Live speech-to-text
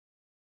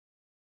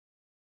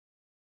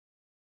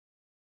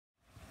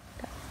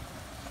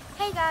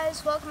Hey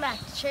guys, welcome back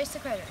to Chase the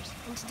Critters,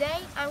 and today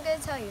I'm going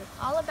to tell you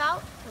all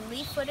about the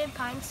leaf-footed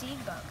pine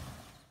seed bug.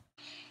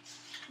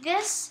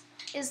 This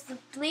is the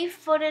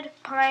leaf-footed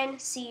pine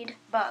seed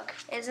bug.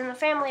 It is in the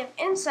family of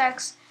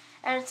insects,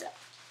 and its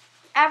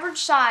average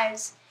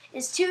size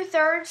is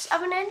 2/3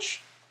 of an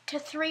inch to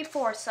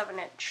 3/4 of an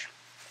inch.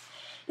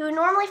 You would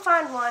normally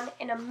find one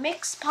in a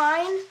mixed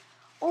pine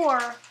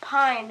or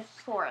pine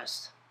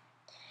forest.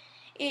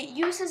 It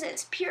uses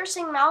its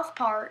piercing mouth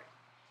part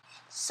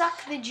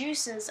suck the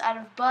juices out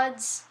of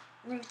buds,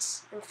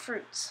 roots, and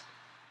fruits.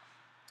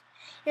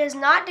 It is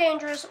not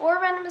dangerous or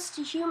venomous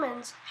to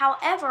humans,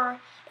 however,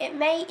 it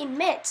may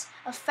emit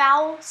a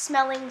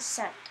foul-smelling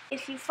scent.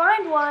 If you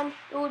find one,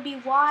 it would be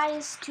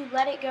wise to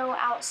let it go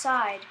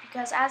outside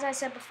because, as I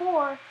said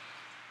before,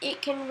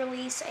 it can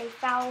release a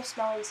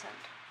foul-smelling scent.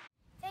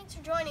 Thanks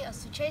for joining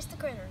us to Chase the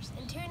Critters,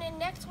 and tune in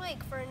next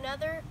week for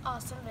another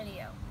awesome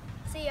video.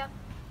 See ya!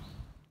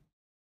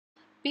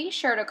 Be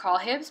sure to call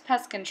Hibbs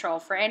Pest Control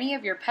for any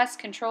of your pest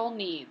control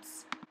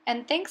needs.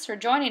 And thanks for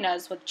joining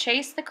us with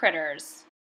Chase the Critters.